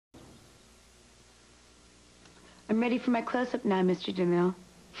I'm ready for my close-up now, Mr. DeMille.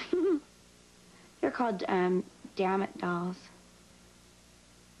 They're called, Damn It dolls.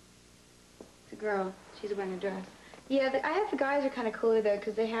 It's a girl. She's wearing a dress. Yeah, I have the guys are kind of cooler, though,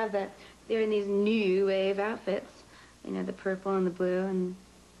 because they're in these new wave outfits. You know, the purple and the blue, and...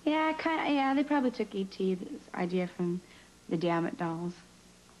 Yeah, they probably took E.T. this idea from the Damn It dolls.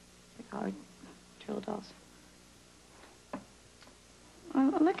 They call her Drill dolls.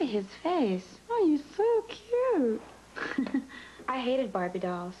 Oh, look at his face. Oh, you're so cute. I hated Barbie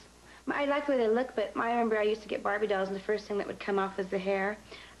dolls. I like the way they look, but I remember I used to get Barbie dolls, and the first thing that would come off was the hair.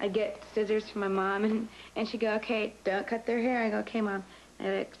 I'd get scissors from my mom, and she'd go, okay, don't cut their hair. I go, okay, Mom. And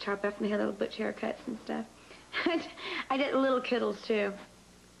I'd like, chop off and they had little butch haircuts and stuff. I did little kittles, too.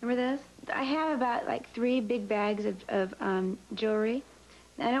 Remember those? I have about, like, 3 big bags of jewelry.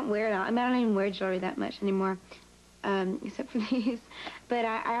 I don't wear it all. I mean, I don't even wear jewelry that much anymore, except for these. But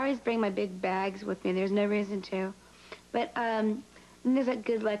I always bring my big bags with me. There's no reason to. But and there's that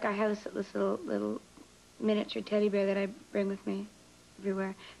good luck. I have this little miniature teddy bear that I bring with me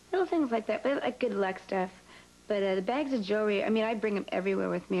everywhere. Little things like that, but like good luck stuff. But the bags of jewelry, I mean, I bring them everywhere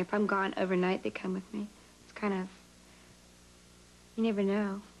with me. If I'm gone overnight, they come with me. It's kind of, you never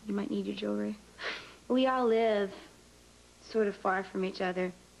know. You might need your jewelry. We all live sort of far from each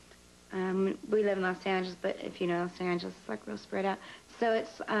other. We live in Los Angeles, but if you know Los Angeles, it's like real spread out. So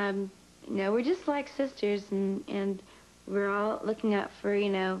it's, you know, we're just like sisters, and we're all looking out for, you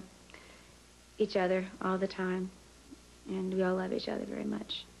know, each other all the time. And we all love each other very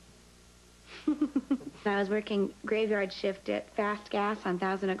much. I was working graveyard shift at Fast Gas on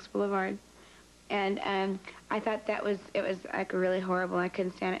Thousand Oaks Boulevard. And I thought it was like really horrible. I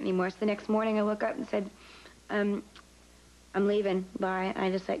couldn't stand it anymore. So the next morning I woke up and said, I'm leaving, bye. And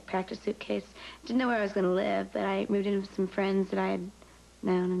I just like packed a suitcase. Didn't know where I was going to live, but I moved in with some friends that I had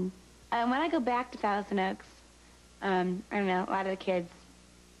known. And when I go back to Thousand Oaks, I don't know, a lot of the kids,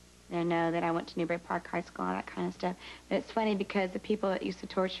 they know that I went to Newbury Park High School, all that kind of stuff. But it's funny because the people that used to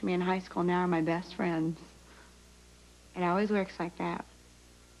torture me in high school now are my best friends. It always works like that.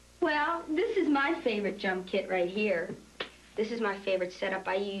 Well, this is my favorite drum kit right here. This is my favorite setup.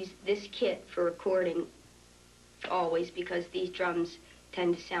 I use this kit for recording always because these drums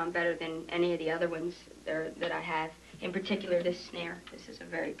tend to sound better than any of the other ones that I have. In particular, this snare. This is a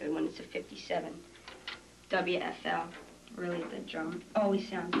very good one. It's a 57 WFL. Really good drum. Always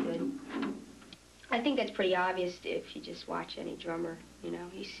sounds good. I think that's pretty obvious if you just watch any drummer. You know,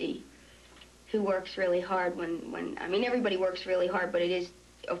 you see who works really hard when I mean, everybody works really hard, but it is,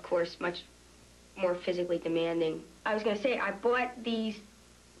 of course, much more physically demanding. I was going to say, I bought these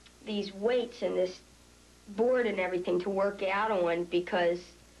weights and this board and everything to work out on because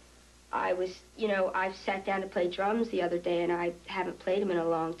I was, you know, I've sat down to play drums the other day and I haven't played them in a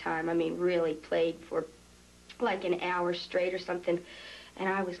long time. I mean, really played for like an hour straight or something. And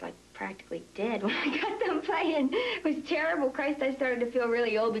I was like practically dead when I got done playing. It was terrible. Christ, I started to feel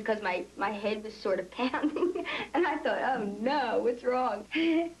really old because my head was sort of pounding. And I thought, oh no, what's wrong?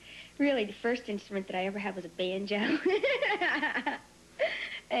 Really, the first instrument that I ever had was a banjo.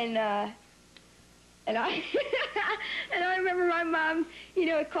 And I and I remember my mom, you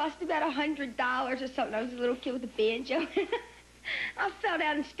know, it cost about $100 or something. I was a little kid with a banjo. I fell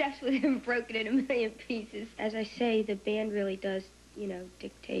down the steps with it and broke it in a million pieces. As I say, the band really does, you know,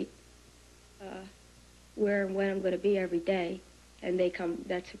 dictate where and when I'm going to be every day. And they come,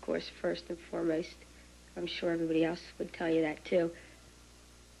 that's of course first and foremost. I'm sure everybody else would tell you that too.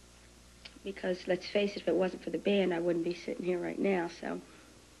 Because let's face it, if it wasn't for the band, I wouldn't be sitting here right now, so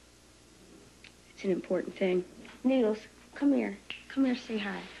it's an important thing. Noodles, come here. Come here, say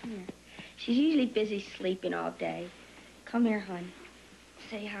hi. Come here. She's usually busy sleeping all day. Come here, hon.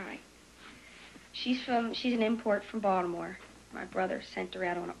 Say hi. She's an import from Baltimore. My brother sent her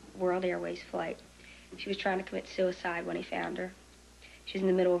out on a World Airways flight. She was trying to commit suicide when he found her. She was in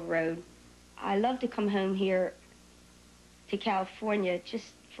the middle of a road. I love to come home here to California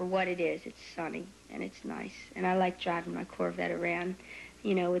just for what it is. It's sunny and it's nice. And I like driving my Corvette around,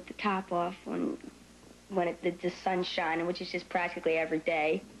 you know, with the top off when the sun's shining, which is just practically every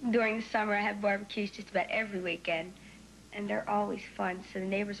day. During the summer, I have barbecues just about every weekend. And they're always fun, so the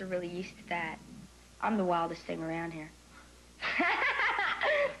neighbors are really used to that. I'm the wildest thing around here.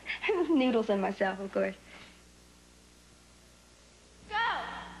 Noodles and myself, of course.